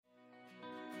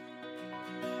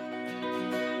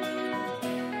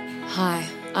Hi,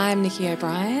 I'm Nikki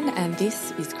O'Brien and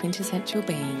this is Quintessential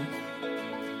Being.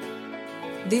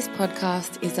 This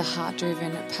podcast is a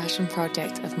heart-driven passion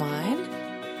project of mine.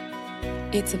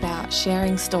 It's about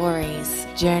sharing stories,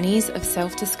 journeys of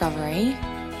self-discovery,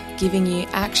 giving you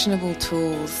actionable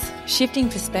tools, shifting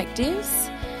perspectives.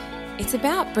 It's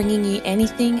about bringing you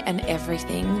anything and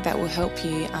everything that will help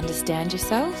you understand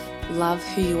yourself, love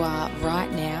who you are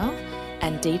right now,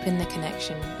 and deepen the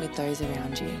connection with those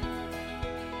around you.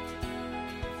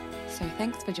 So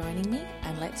thanks for joining me,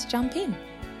 and let's jump in.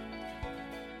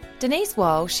 Denise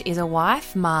Walsh is a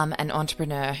wife, mum and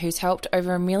entrepreneur who's helped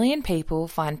over 1 million people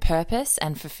find purpose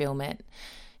and fulfillment.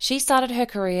 She started her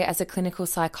career as a clinical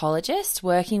psychologist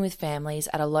working with families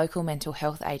at a local mental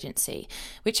health agency,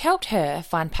 which helped her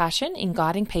find passion in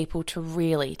guiding people to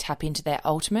really tap into their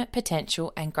ultimate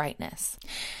potential and greatness.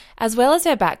 As well as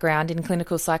her background in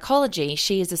clinical psychology,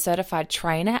 she is a certified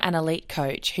trainer and elite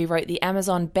coach who wrote the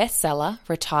Amazon bestseller,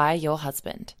 Retire Your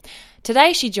Husband.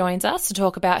 Today she joins us to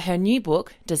talk about her new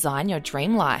book, Design Your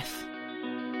Dream Life.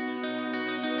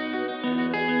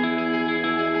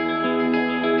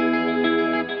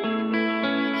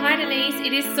 Hi Denise,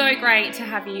 it is so great to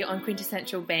have you on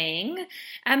Quintessential Being.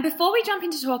 And before we jump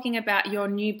into talking about your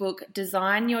new book,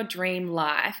 Design Your Dream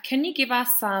Life, can you give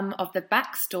us some of the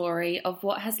backstory of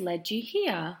what has led you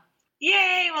here?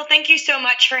 Yay! Well, thank you so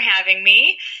much for having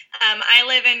me. I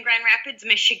live in Grand Rapids,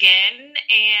 Michigan,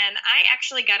 and I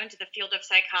actually got into the field of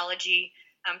psychology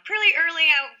pretty early.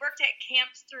 I worked at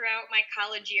camps throughout my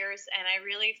college years, and I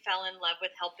really fell in love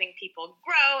with helping people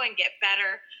grow and get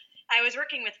better. I was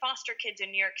working with foster kids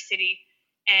in New York City,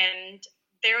 and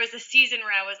there was a season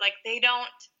where I was like, they don't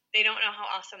know how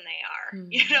awesome they are. Mm-hmm.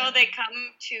 You know, they come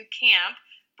to camp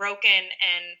broken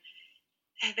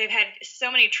and they've had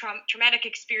so many traumatic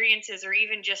experiences, or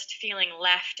even just feeling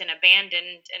left and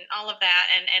abandoned and all of that.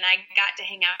 And I got to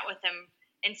hang out with them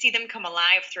and see them come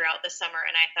alive throughout the summer.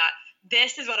 And I thought,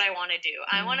 this is what I want to do.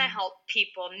 I want to help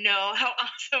people know how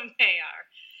awesome they are.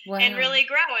 Wow. And really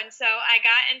grow. And so I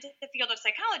got into the field of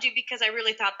psychology because I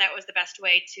really thought that was the best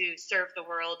way to serve the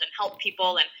world and help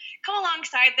people and come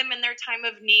alongside them in their time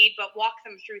of need, but walk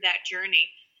them through that journey.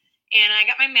 And I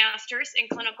got my master's in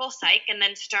clinical psych and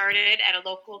then started at a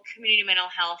local community mental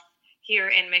health here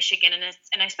in Michigan.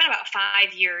 And I spent about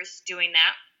 5 years doing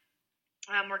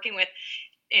that, working with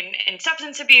in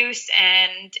substance abuse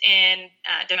and in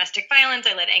domestic violence.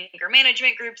 I led anger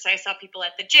management groups. I saw people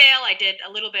at the jail. I did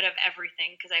a little bit of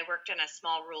everything because I worked in a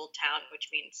small rural town, which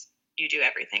means you do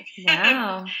everything.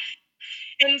 Wow.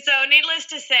 And so needless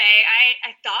to say,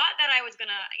 I thought that I was going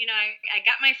to, I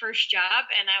got my first job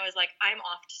and I was like, I'm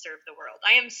off to serve the world.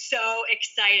 I am so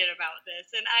excited about this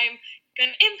and I'm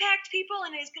going to impact people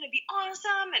and it's going to be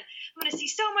awesome and I'm going to see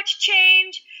so much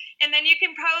change. And then you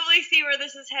can probably see where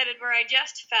this is headed, where I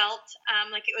just felt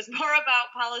like it was more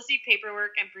about policy,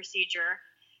 paperwork, and procedure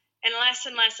and less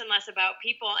and less about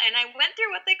people. And I went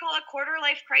through what they call a quarter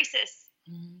life crisis.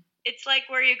 Mm-hmm. It's like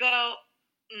where you go,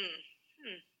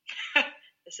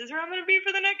 this is where I'm going to be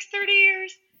for the next 30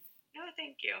 years. No,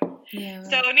 thank you. Yeah,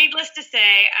 right. So needless to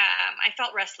say, I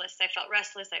felt restless. I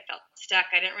felt stuck.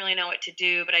 I didn't really know what to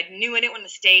do, but I knew I didn't want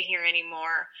to stay here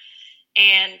anymore.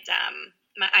 And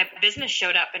my business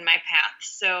showed up in my path.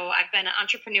 So I've been an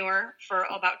entrepreneur for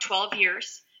about 12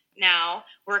 years now,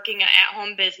 working an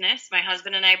at-home business. My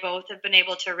husband and I both have been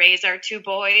able to raise our 2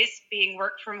 boys, being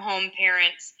work-from-home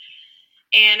parents.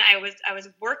 And I was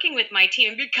working with my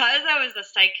team because I was a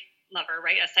psych lover,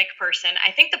 right? A psych person.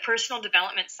 I think the personal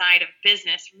development side of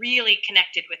business really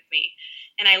connected with me.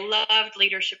 And I loved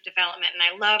leadership development and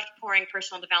I loved pouring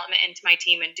personal development into my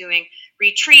team and doing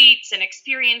retreats and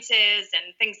experiences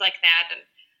and things like that.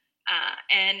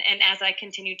 And as I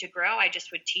continued to grow, I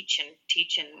just would teach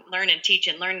and learn and teach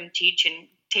and learn and teach and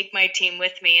take my team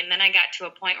with me. And then I got to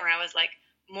a point where I was like,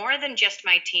 more than just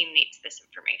my team needs this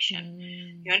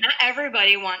information. Not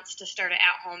everybody wants to start an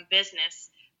at-home business,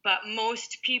 but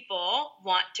most people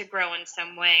want to grow in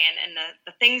some way. And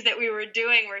the things that we were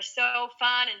doing were so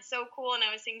fun and so cool. And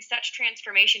I was seeing such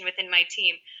transformation within my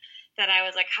team that I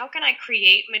was like, how can I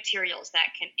create materials that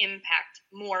can impact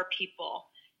more people?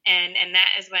 And that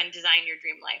is when Design Your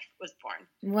Dream Life was born.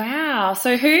 Wow.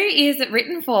 So who is it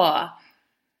written for?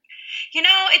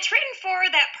 It's written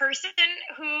for that person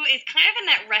who is kind of in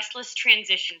that restless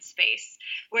transition space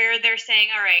where they're saying,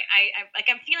 all right,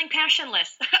 I'm feeling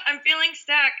passionless. I'm feeling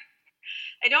stuck.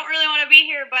 I don't really want to be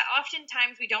here, but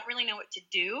oftentimes we don't really know what to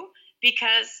do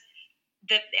because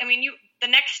the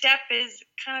next step is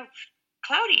kind of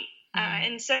cloudy.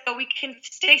 And so we can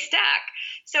stay stuck.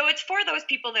 So it's for those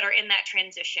people that are in that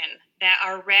transition, that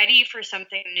are ready for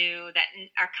something new, that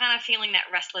are kind of feeling that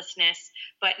restlessness,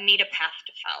 but need a path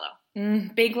to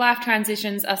follow. Big life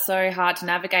transitions are so hard to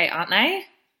navigate, aren't they?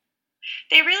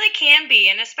 They really can be,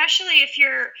 and especially if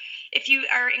you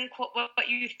are in what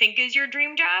you think is your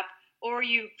dream job, or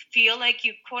you feel like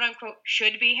you quote unquote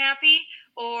should be happy,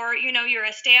 or you're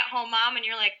a stay-at-home mom and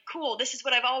you're like, cool, this is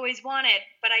what I've always wanted,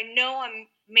 but I know I'm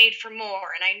made for more,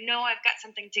 and I know I've got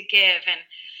something to give,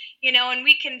 and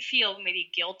we can feel maybe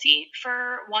guilty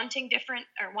for wanting different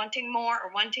or wanting more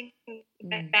or wanting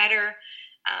better.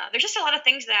 There's just a lot of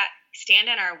things that stand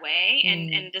in our way,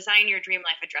 and Design Your Dream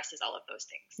Life addresses all of those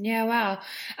things. Yeah, wow.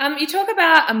 You talk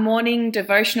about a morning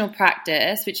devotional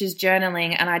practice, which is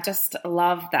journaling, and I just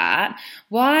love that.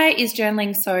 Why is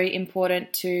journaling so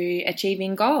important to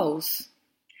achieving goals?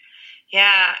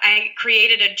 Yeah, I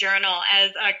created a journal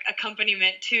as an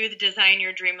accompaniment to the Design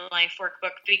Your Dream Life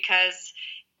workbook, because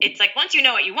it's like once you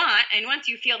know what you want and once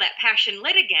you feel that passion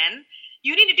lit again,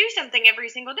 you need to do something every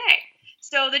single day.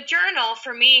 So the journal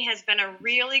for me has been a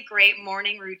really great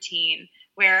morning routine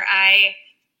where I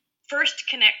first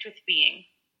connect with being.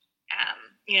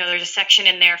 There's a section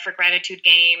in there for gratitude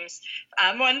games.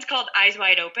 One's called Eyes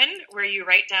Wide Open, where you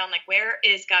write down, like, where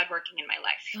is God working in my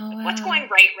life? Oh, wow. What's going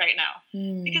right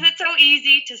now? Because it's so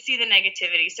easy to see the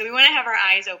negativity. So we want to have our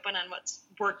eyes open on what's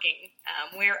working.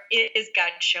 Where is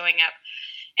God showing up?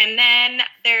 And then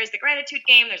there's the gratitude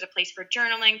game. There's a place for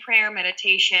journaling, prayer,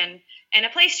 meditation, and a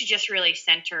place to just really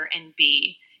center and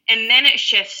be. And then it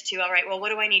shifts to, all right, well, what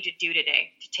do I need to do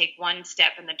today to take one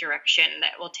step in the direction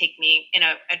that will take me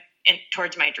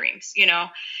towards my dreams,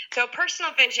 So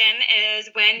personal vision is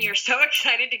when you're so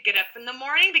excited to get up in the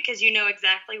morning because you know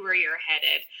exactly where you're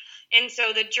headed. And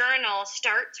so the journal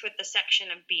starts with the section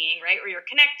of being, right, where you're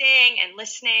connecting and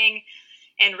listening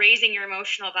and raising your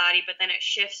emotional body, but then it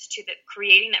shifts to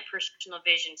creating that personal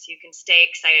vision so you can stay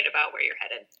excited about where you're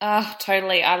headed. Oh,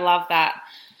 totally. I love that.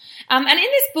 And in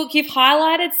this book, you've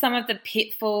highlighted some of the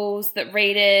pitfalls that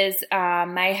readers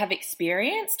may have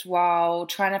experienced while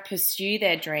trying to pursue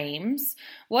their dreams.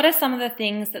 What are some of the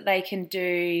things that they can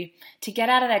do to get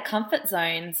out of their comfort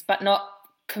zones but not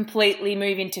completely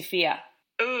move into fear?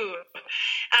 Ooh.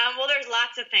 Well, there's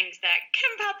lots of things that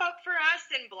can pop up for us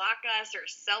and block us or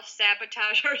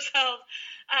self-sabotage ourselves,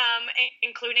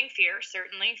 including fear,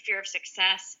 certainly, fear of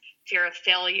success, fear of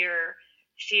failure,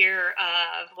 fear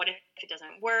of what if it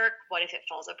doesn't work, what if it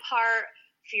falls apart,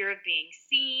 fear of being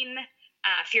seen,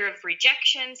 fear of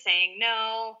rejection, saying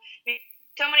no.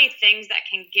 So many things that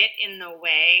can get in the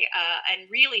way and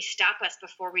really stop us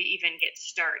before we even get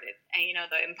started. And,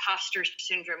 the imposter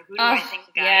syndrome, who do I think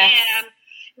I am?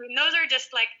 I mean, those are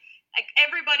just like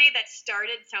everybody that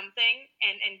started something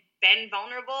and been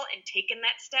vulnerable and taken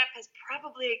that step has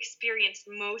probably experienced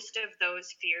most of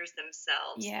those fears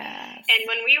themselves. Yes. And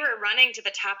when we were running to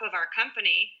the top of our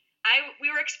company, we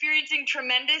were experiencing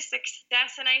tremendous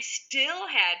success, and I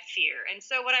still had fear. And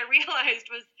so what I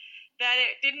realized was that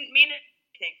it didn't mean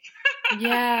anything.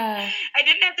 Yeah. I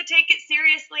didn't have to take it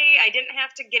seriously. I didn't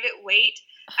have to give it weight.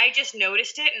 I just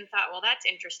noticed it and thought, well, that's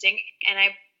interesting. And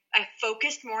I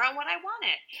focused more on what I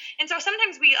wanted. And so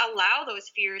sometimes we allow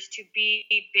those fears to be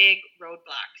big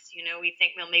roadblocks. We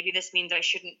think, well, maybe this means I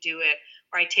shouldn't do it,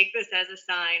 or I take this as a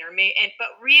sign, but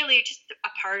really it's just a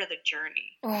part of the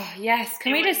journey. Oh, yes.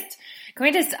 Can we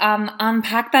just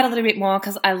unpack that a little bit more?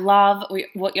 Because I love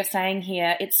what you're saying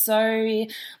here. It's so,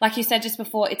 like you said just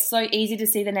before, it's so easy to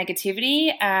see the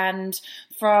negativity, and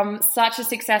from such a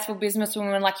successful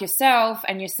businesswoman like yourself,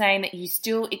 and you're saying that you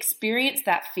still experienced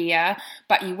that fear,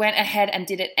 but you went ahead and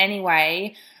did it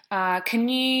anyway. Can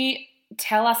you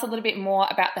tell us a little bit more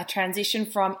about the transition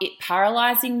from it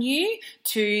paralyzing you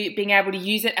to being able to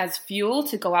use it as fuel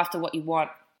to go after what you want?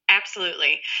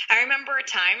 Absolutely. I remember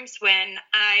times when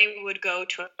I would go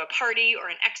to a party or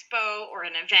an expo or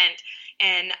an event,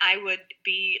 and I would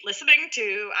be listening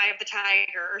to Eye of the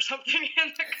Tiger or something in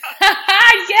the car.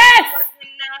 Yes! It was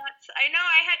nuts. I know.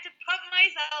 I had to pump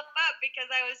myself up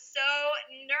because I was so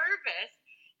nervous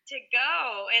to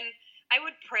go. And I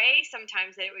would pray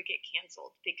sometimes that it would get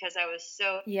canceled because I was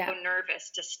so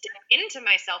nervous to step into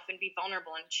myself and be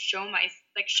vulnerable and show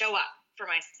up for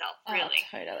myself, really.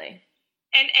 Oh, totally.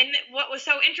 And what was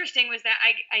so interesting was that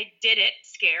I did it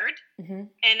scared,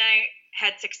 and I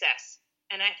had success.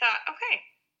 And I thought, okay,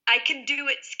 I can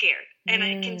do it scared, and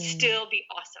I can still be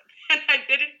awesome. And I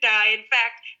didn't die. In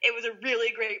fact, it was a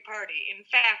really great party. In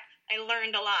fact, I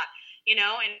learned a lot, in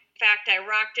fact, I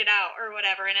rocked it out or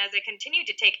whatever. And as I continued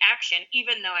to take action,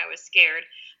 even though I was scared,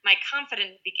 my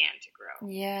confidence began to grow.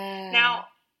 Yeah. Now,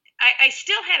 I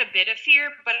still had a bit of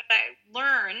fear, but I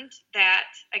learned that,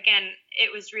 again,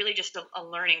 it was really just a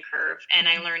learning curve, and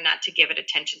I learned not to give it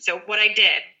attention. So what I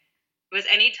did was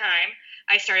anytime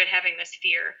I started having this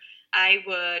fear, I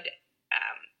would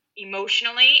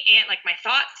emotionally, and like my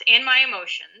thoughts and my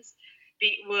emotions,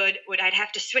 I'd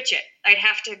have to switch it. I'd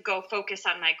have to go focus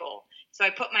on my goal. So I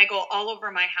put my goal all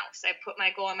over my house. I put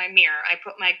my goal on my mirror. I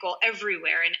put my goal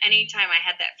everywhere. And anytime I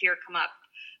had that fear come up,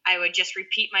 I would just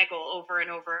repeat my goal over and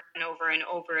over and over and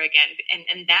over again.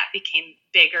 And that became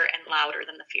bigger and louder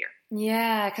than the fear.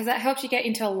 Yeah, because that helps you get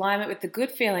into alignment with the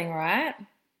good feeling, right?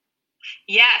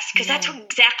 Yes, because that's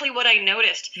exactly what I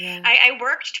noticed. Yeah. I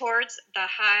worked towards the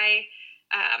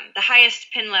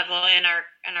highest pin level in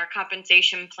our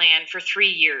compensation plan for 3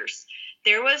 years.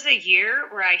 There was a year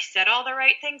where I said all the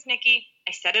right things, Nikki.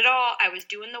 I said it all. I was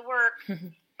doing the work,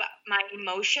 but my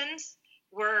emotions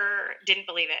didn't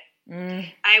believe it.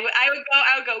 I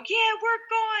would go, yeah, we're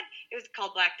going. It was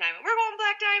called Black Diamond. We're going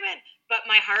Black Diamond. But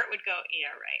my heart would go,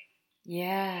 yeah, right.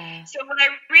 Yeah. So what I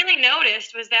really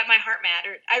noticed was that my heart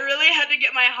mattered. I really had to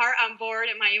get my heart on board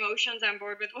and my emotions on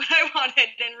board with what I wanted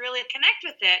and really connect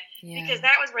with it, because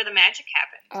that was where the magic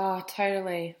happened. Oh,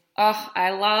 totally. Oh,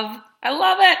 I love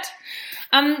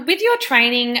it. With your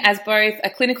training as both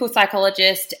a clinical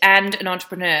psychologist and an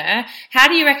entrepreneur, how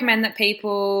do you recommend that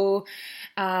people,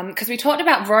 because we talked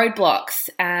about roadblocks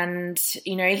and,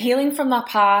 healing from the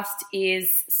past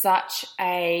is such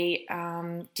a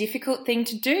difficult thing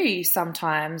to do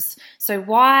sometimes. So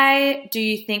why do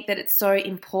you think that it's so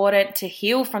important to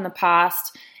heal from the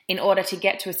past in order to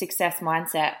get to a success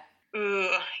mindset? Ooh,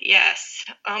 yes.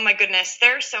 Oh my goodness.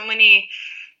 There are so many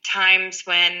times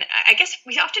when I guess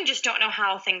we often just don't know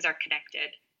how things are connected.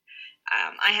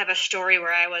 I have a story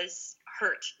where I was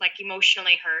hurt, like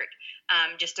emotionally hurt.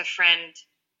 Just a friend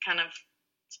kind of,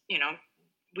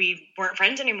 we weren't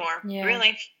friends anymore,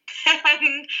 really.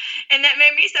 And that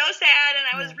made me so sad, and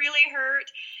I was really hurt,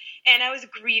 and I was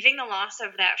grieving the loss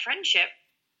of that friendship.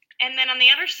 And then on the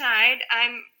other side,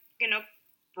 I'm,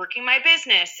 working my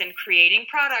business and creating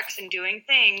products and doing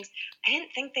things. I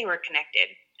didn't think they were connected.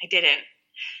 I didn't.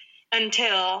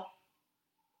 Until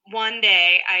one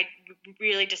day I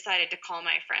really decided to call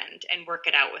my friend and work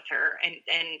it out with her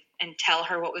and tell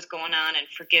her what was going on and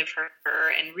forgive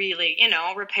her and really,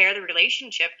 repair the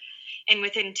relationship. And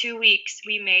within 2 weeks,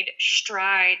 we made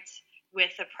strides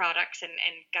with the products and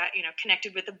got,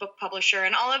 connected with the book publisher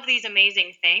and all of these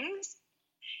amazing things.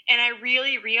 And I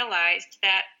really realized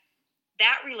that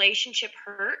relationship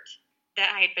hurt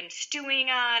that I had been stewing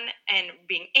on and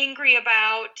being angry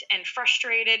about and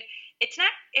frustrated. It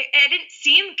didn't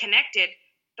seem connected,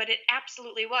 but it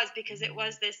absolutely was, because it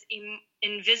was this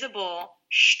invisible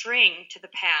string to the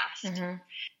past. Mm-hmm.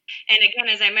 And again,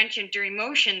 as I mentioned, your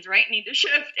emotions, right, need to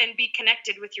shift and be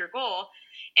connected with your goal.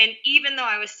 And even though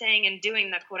I was saying and doing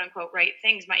the quote unquote right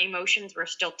things, my emotions were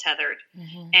still tethered.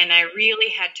 Mm-hmm. And I really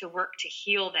had to work to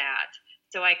heal that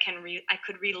so I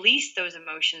could release those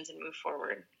emotions and move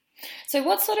forward. So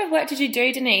what sort of work did you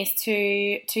do, Denise,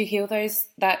 to heal those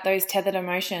tethered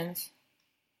emotions?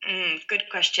 Good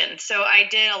question. So I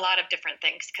did a lot of different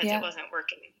things because it wasn't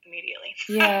working immediately.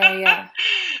 Yeah.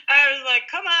 I was like,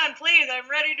 come on, please, I'm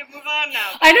ready to move on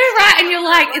now. I know, right? And you're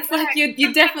like, it's like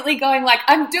you're definitely going like,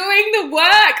 I'm doing the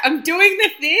work, I'm doing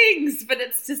the things, but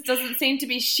it just doesn't seem to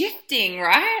be shifting,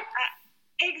 right?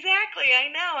 Exactly. I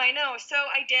know. So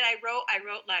I did. I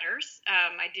wrote letters.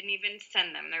 I didn't even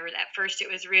send them. At first,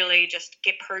 it was really just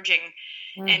purging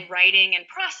and writing and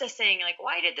processing. Like,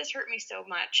 why did this hurt me so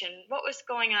much? And what was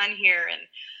going on here?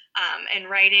 And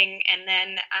writing. And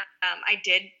then I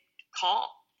did call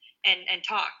and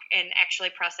talk and actually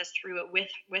process through it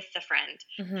with the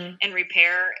friend and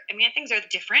repair. I mean, things are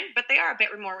different, but they are a bit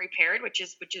more repaired, which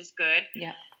is good.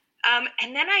 Yeah.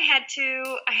 And then I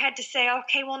had to say,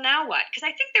 okay, well, now what? Because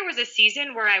I think there was a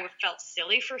season where I felt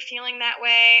silly for feeling that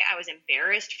way. I was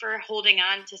embarrassed for holding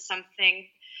on to something,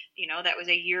 that was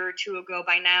a year or two ago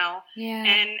by now. Yeah.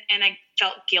 And I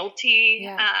felt guilty.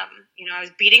 Yeah. I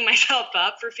was beating myself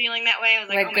up for feeling that way. I was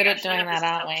like, we're good at doing that,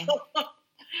 aren't we?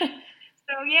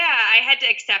 So yeah, I had to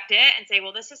accept it and say,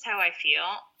 well, this is how I feel.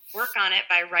 Work on it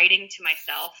by writing to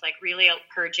myself, like really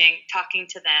purging, talking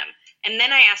to them. And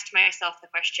then I asked myself the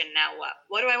question, now what?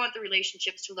 What do I want the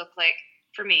relationships to look like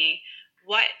for me?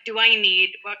 What do I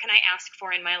need? What can I ask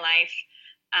for in my life?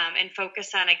 And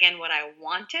focus on, again, what I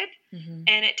wanted. Mm-hmm.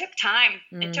 And it took time.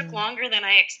 It took longer than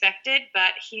I expected,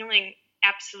 but healing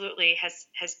absolutely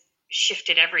has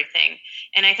shifted everything.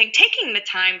 And I think taking the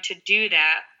time to do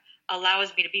that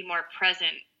allows me to be more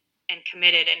present and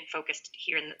committed and focused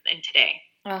here in today.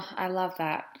 Oh, I love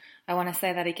that. I want to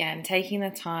say that again. Taking the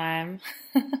time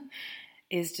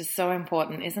is just so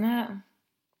important, isn't it?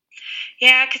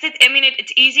 Yeah, because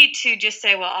it's easy to just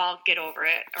say, well, I'll get over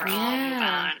it, or I'll move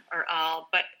on,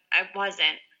 but I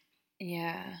wasn't.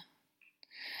 Yeah.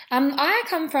 I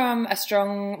come from a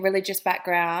strong religious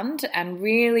background, and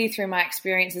really through my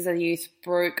experiences as a youth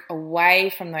broke away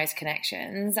from those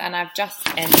connections, and I've just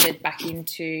entered back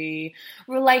into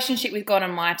relationship with God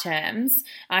on my terms.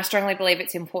 I strongly believe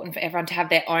it's important for everyone to have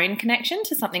their own connection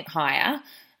to something higher,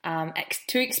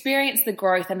 to experience the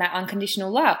growth and that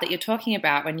unconditional love that you're talking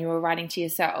about when you were writing to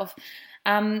yourself.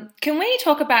 Can we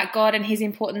talk about God and his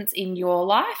importance in your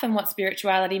life and what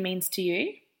spirituality means to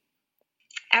you?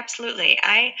 Absolutely.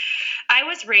 I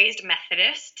was raised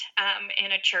Methodist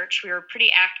in a church. We were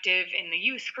pretty active in the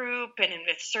youth group and in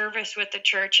with service with the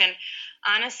church. And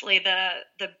honestly,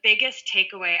 the biggest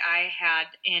takeaway I had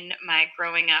in my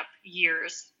growing up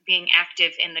years being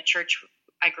active in the church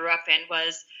I grew up in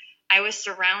was I was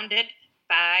surrounded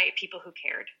by people who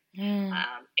cared.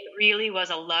 It really was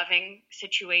a loving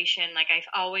situation. Like, I've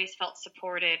always felt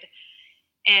supported.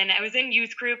 And I was in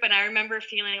youth group, and I remember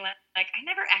feeling like I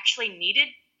never actually needed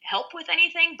help with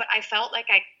anything, but I felt like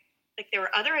there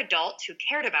were other adults who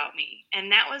cared about me.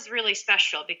 And that was really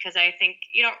special, because I think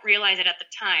you don't realize it at the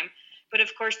time. But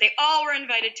of course, they all were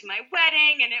invited to my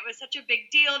wedding, and it was such a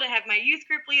big deal to have my youth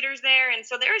group leaders there. And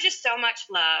so there was just so much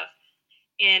love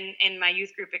in my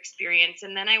youth group experience.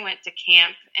 And then I went to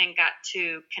camp and got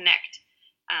to connect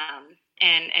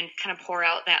and kind of pour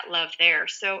out that love there.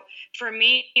 So for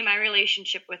me, my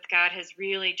relationship with God has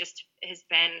really has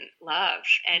been love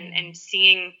and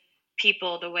seeing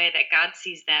people the way that God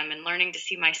sees them, and learning to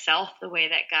see myself the way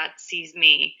that God sees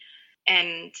me.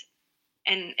 And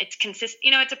it's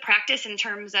it's a practice in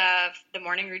terms of the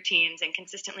morning routines and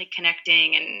consistently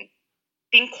connecting and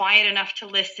being quiet enough to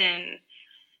listen.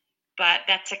 But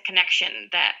that's a connection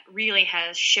that really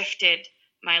has shifted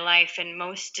my life, and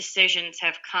most decisions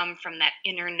have come from that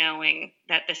inner knowing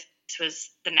that this was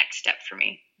the next step for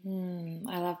me.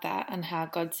 I love that, and how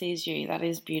God sees you. That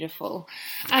is beautiful.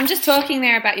 I'm just talking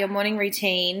there about your morning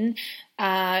routine.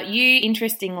 You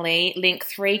interestingly link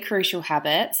 3 crucial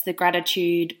habits: the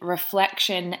gratitude,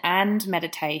 reflection, and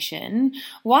meditation.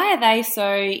 Why are they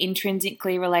so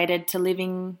intrinsically related to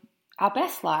living our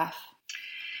best life?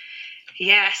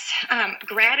 Yes,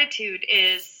 gratitude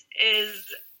is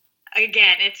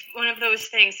again, it's one of those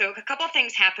things. So a couple of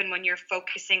things happen when you're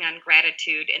focusing on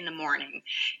gratitude in the morning.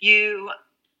 You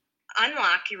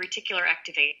unlock your reticular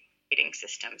activating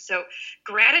system. So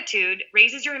gratitude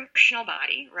raises your emotional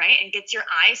body, right? And gets your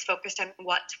eyes focused on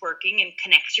what's working and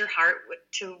connects your heart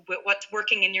to what's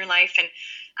working in your life, and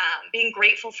being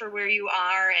grateful for where you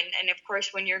are. And of course,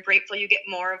 when you're grateful, you get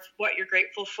more of what you're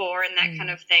grateful for, and that kind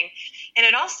of thing. And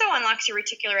it also unlocks your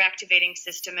reticular activating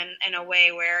system in a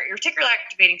way where your reticular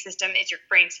activating system is your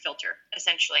brain's filter,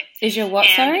 essentially. Is your what,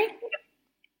 sorry?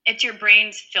 It's your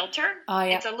brain's filter. Oh,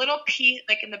 yeah. It's a little piece,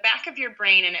 like in the back of your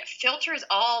brain, and it filters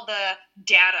all the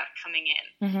data coming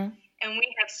in. Mm-hmm. And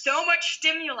we have so much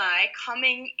stimuli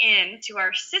coming into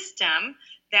our system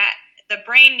that the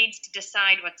brain needs to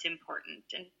decide what's important.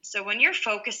 And so when you're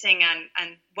focusing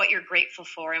on what you're grateful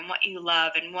for and what you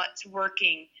love and what's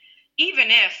working,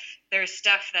 even if there's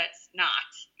stuff that's not,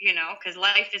 because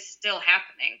life is still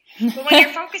happening. But when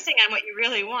you're focusing on what you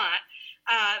really want,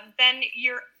 then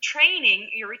you're training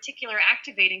your reticular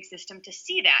activating system to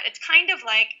see that. It's kind of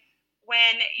like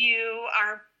when you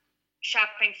are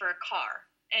shopping for a car,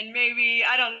 and maybe,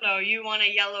 I don't know, you want a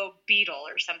yellow Beetle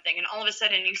or something, and all of a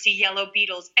sudden you see yellow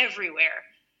Beetles everywhere,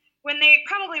 when they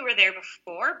probably were there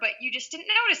before, but you just didn't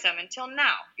notice them until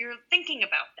now. You're thinking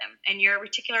about them, and your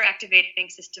reticular activating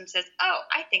system says, oh,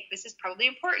 I think this is probably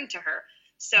important to her,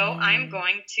 so I'm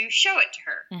going to show it to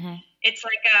her. Mm-hmm. It's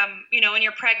like, when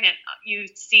you're pregnant, you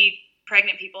see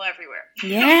pregnant people everywhere.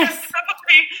 Yes. They're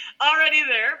probably already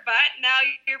there, but now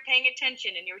you're paying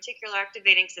attention, and your reticular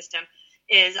activating system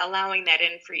is allowing that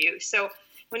in for you. So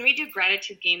when we do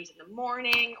gratitude games in the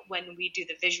morning, when we do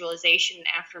the visualization and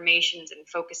affirmations and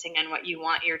focusing on what you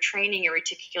want, you're training your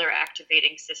reticular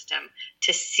activating system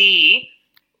to see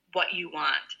what you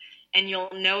want. And you'll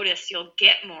notice you'll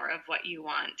get more of what you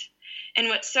want. And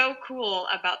what's so cool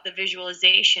about the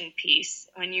visualization piece,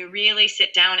 when you really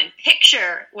sit down and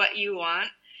picture what you want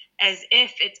as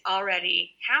if it's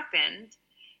already happened,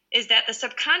 is that the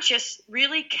subconscious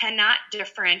really cannot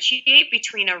differentiate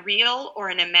between a real or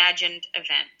an imagined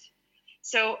event.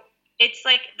 So it's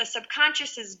like the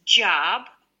subconscious's job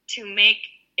to make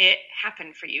it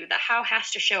happen for you. The how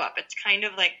has to show up. It's kind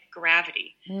of like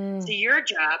gravity. So your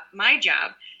job, my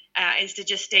job, is to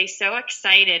just stay so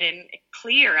excited and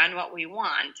clear on what we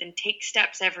want and take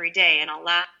steps every day and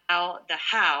allow the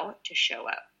how to show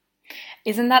up.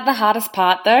 Isn't that the hardest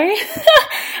part though?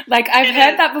 Like I've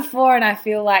heard that before, and I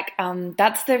feel like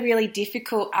that's the really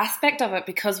difficult aspect of it,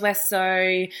 because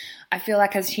I feel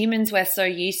like as humans we're so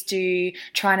used to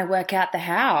trying to work out the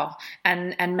how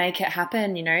and make it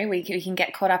happen, you know. We can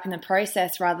get caught up in the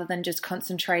process rather than just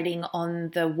concentrating on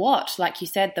the what, like you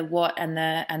said, the what and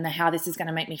the how this is going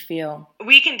to make me feel.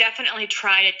 We can definitely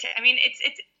try to I mean,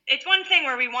 it's one thing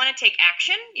where we want to take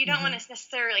action. You don't want to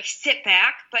necessarily sit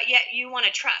back, but yet you want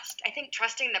to trust. I think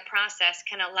trusting the process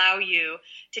can allow you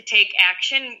to take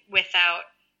action without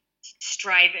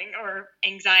striving or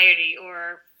anxiety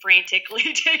or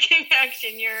frantically taking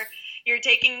action. You're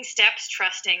taking steps,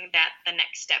 trusting that the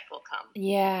next step will come.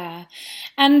 Yeah.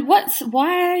 And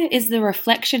why is the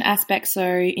reflection aspect so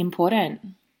important?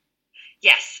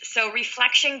 Yes. So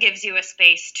reflection gives you a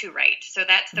space to write. So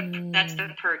that's the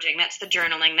purging. That's the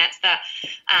journaling. That's the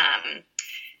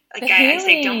I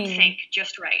say, don't think,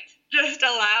 just write. Just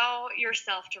allow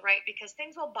yourself to write, because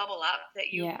things will bubble up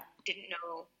that you didn't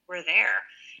know were there.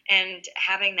 And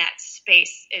having that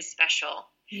space is special.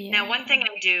 Yeah. Now, one thing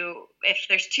I do, if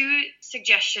there's 2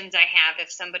 suggestions I have,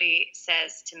 if somebody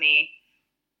says to me,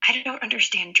 I don't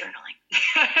understand journaling.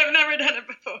 I've never done it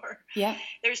before. Yeah.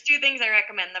 There's 2 things I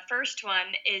recommend. The first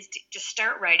one is to just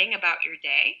start writing about your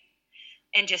day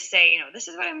and just say, this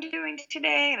is what I'm doing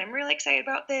today, and I'm really excited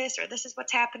about this, or this is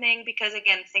what's happening, because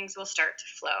again, things will start to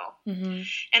flow. Mm-hmm.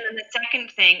 And then the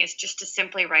second thing is just to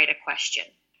simply write a question.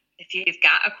 If you've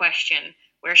got a question,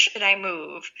 where should I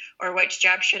move? Or which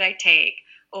job should I take?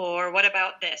 Or what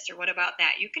about this? Or what about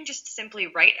that? You can just simply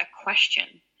write a question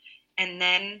and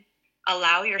then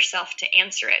allow yourself to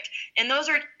answer it. And those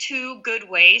are 2 good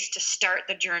ways to start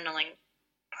the journaling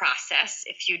process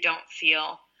if you don't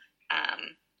feel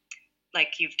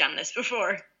like you've done this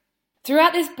before.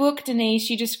 Throughout this book, Denise,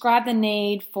 you describe the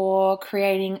need for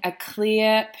creating a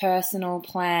clear personal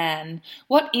plan.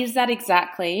 What is that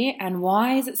exactly, and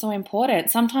why is it so important?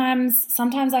 Sometimes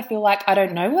I feel like I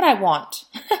don't know what I want.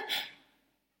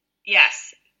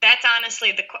 Yes, that's honestly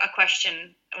a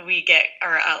question we get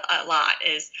a lot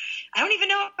is, I don't even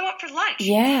know what I want for lunch.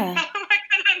 Yeah. How am I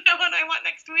going to know what I want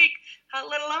next week,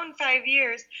 let alone 5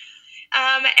 years?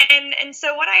 And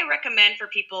so what I recommend for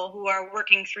people who are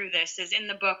working through this is, in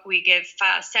the book we give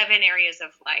 7 areas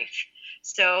of life.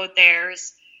 So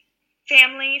there's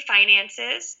family,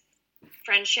 finances,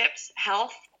 friendships,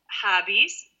 health,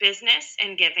 hobbies, business,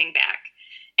 and giving back.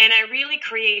 And I really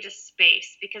create a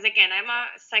space because, again, I'm a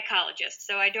psychologist,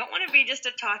 so I don't want to be just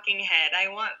a talking head.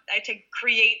 I want to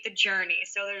create the journey.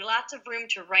 So there's lots of room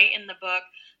to write in the book.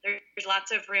 There's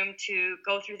lots of room to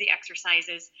go through the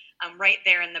exercises right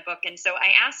there in the book. And so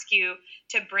I ask you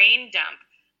to brain dump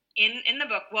in the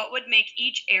book what would make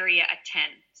each area a 10.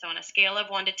 So on a scale of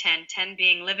 1 to 10, 10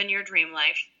 being living your dream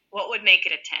life, what would make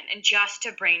it a 10? And just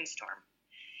to brainstorm.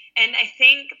 And I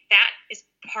think that is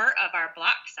part of our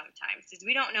block sometimes, is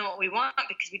we don't know what we want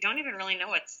because we don't even really know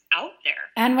what's out there.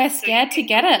 And we're scared to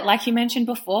get it, like you mentioned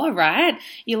before, right?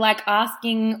 You're like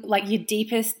asking like your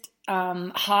deepest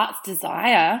heart's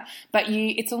desire, but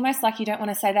it's almost like you don't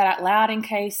want to say that out loud in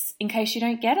case you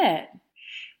don't get it.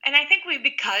 And I think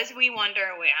because we wonder,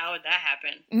 how would that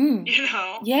happen?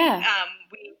 Yeah.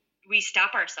 We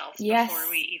stop ourselves before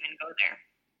we even go there.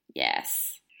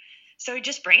 Yes. So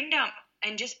just brain dump.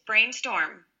 And just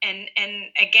brainstorm. And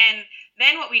again,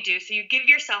 then what we do, so you give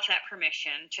yourself that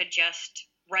permission to just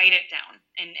write it down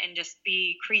and just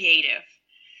be creative.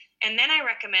 And then I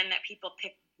recommend that people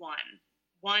pick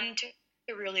one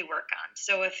to really work on.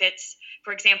 So if it's,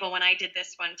 for example, when I did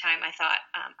this one time, I thought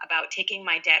about taking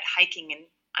my dad hiking in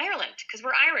Ireland, because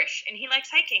we're Irish and he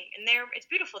likes hiking, and it's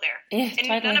beautiful there. Yeah, and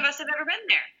totally. None of us have ever been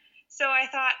there. So I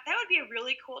thought that would be a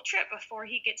really cool trip before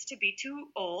he gets to be too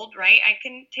old, right? I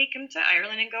can take him to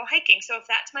Ireland and go hiking. So if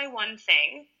that's my one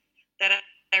thing that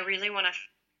I really want to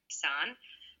focus on,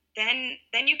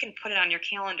 then you can put it on your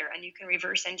calendar and you can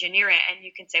reverse engineer it, and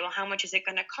you can say, well, how much is it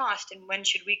going to cost, and when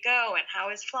should we go, and how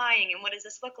is flying, and what does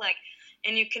this look like?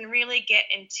 And you can really get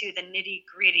into the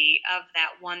nitty-gritty of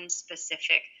that one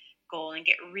specific goal and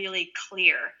get really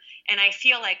clear. And I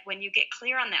feel like when you get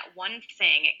clear on that one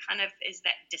thing, it kind of is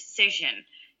that decision.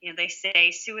 They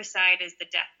say suicide is the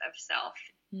death of self.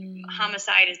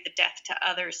 Homicide is the death to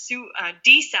others.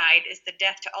 Decide is the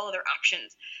death to all other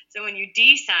options. So when you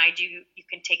decide, you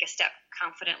can take a step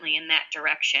confidently in that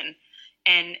direction,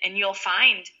 and you'll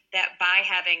find that by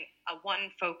having a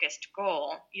one focused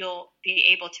goal, you'll be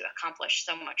able to accomplish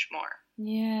so much more.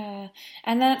 Yeah.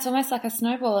 And then it's almost like a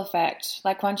snowball effect.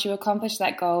 Like once you accomplish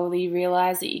that goal, you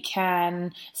realize that you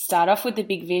can start off with the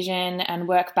big vision and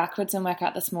work backwards and work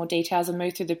out the small details and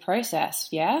move through the process.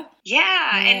 Yeah? Yeah.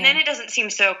 And then it doesn't seem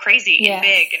so crazy and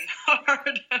big and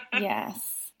hard.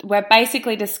 Yes. We're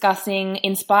basically discussing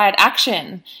inspired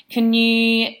action. Can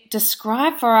you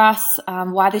describe for us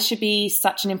why this should be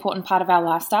such an important part of our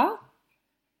lifestyle?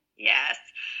 Yes.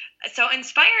 So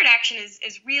inspired action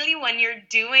is really when you're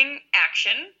doing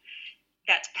action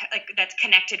that's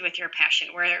connected with your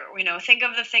passion, where, think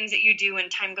of the things that you do when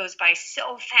time goes by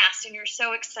so fast and you're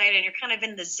so excited and you're kind of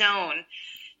in the zone.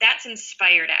 That's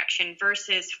inspired action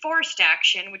versus forced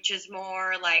action, which is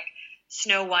more like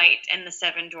Snow White and the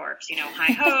Seven Dwarfs,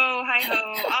 hi ho,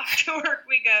 off to work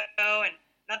we go, and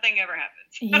nothing ever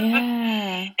happens.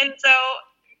 Yeah. And so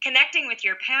connecting with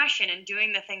your passion and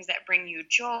doing the things that bring you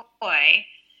joy,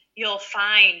 you'll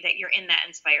find that you're in that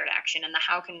inspired action, and the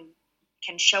how can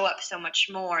show up so much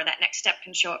more. That next step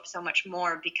can show up so much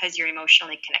more because you're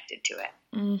emotionally connected to it.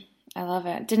 I love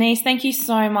it. Denise, thank you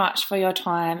so much for your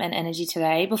time and energy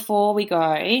today. Before we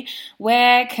go,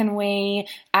 where can we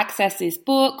access this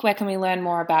book? Where can we learn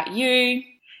more about you?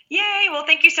 Yay! Well,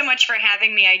 thank you so much for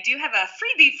having me. I do have a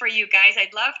freebie for you guys.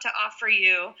 I'd love to offer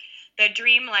you the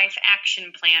Dream Life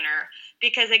Action Planner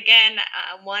because, again,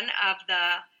 one of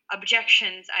the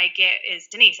objections I get is,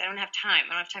 Denise, I don't have time.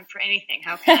 I don't have time for anything.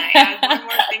 How can I add one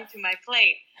more thing to my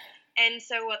plate? And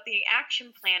so what the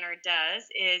Action Planner does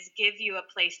is give you a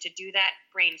place to do that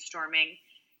brainstorming,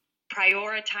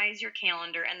 prioritize your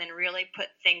calendar, and then really put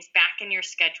things back in your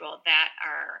schedule that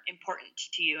are important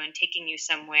to you and taking you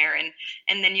somewhere.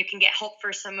 And then you can get help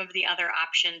for some of the other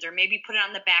options, or maybe put it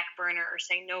on the back burner or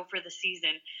say no for the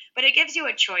season. But it gives you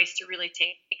a choice to really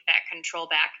take that control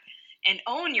back and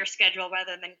own your schedule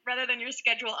rather than your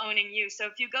schedule owning you. So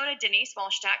if you go to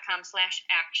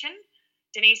denisewalsh.com/action,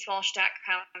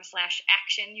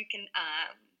 denisewalsh.com/action, you can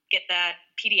get the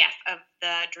PDF of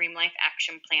the Dream Life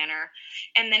Action Planner.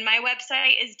 And then my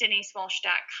website is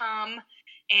denisewalsh.com,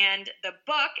 and the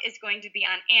book is going to be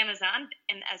on Amazon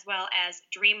and as well as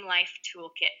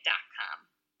dreamlifetoolkit.com.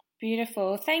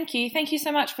 Beautiful. Thank you. Thank you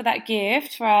so much for that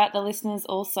gift for the listeners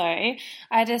also.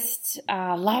 I just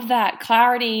love that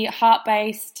clarity,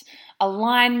 heart-based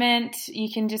alignment.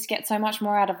 You can just get so much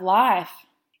more out of life.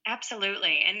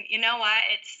 Absolutely. And you know what?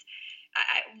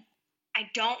 I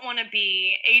don't want to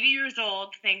be 80 years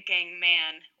old thinking,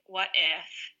 man, what if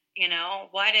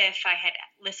I had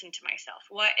listened to myself?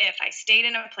 What if I stayed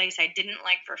in a place I didn't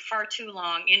like for far too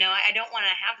long? I don't want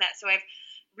to have that. So I've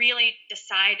really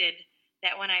decided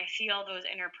that when I feel those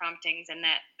inner promptings and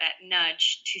that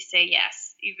nudge to say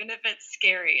yes, even if it's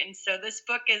scary. And so this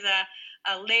book is a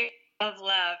labor of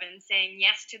love and saying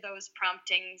yes to those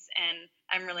promptings, and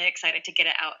I'm really excited to get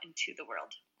it out into the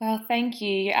world. Well, thank you.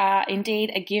 You are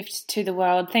indeed a gift to the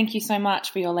world. Thank you so much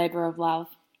for your labor of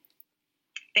love.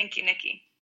 Thank you, Nikki.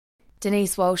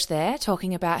 Denise Walsh there,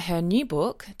 talking about her new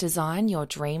book, Design Your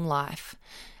Dream Life.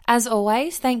 As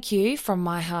always, thank you from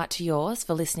my heart to yours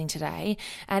for listening today.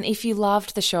 And if you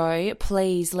loved the show,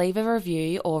 please leave a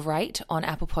review or rate on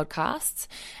Apple Podcasts.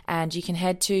 And you can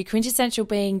head to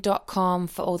quintessentialbeing.com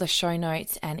for all the show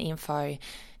notes and info.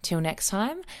 Till next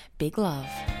time, big love.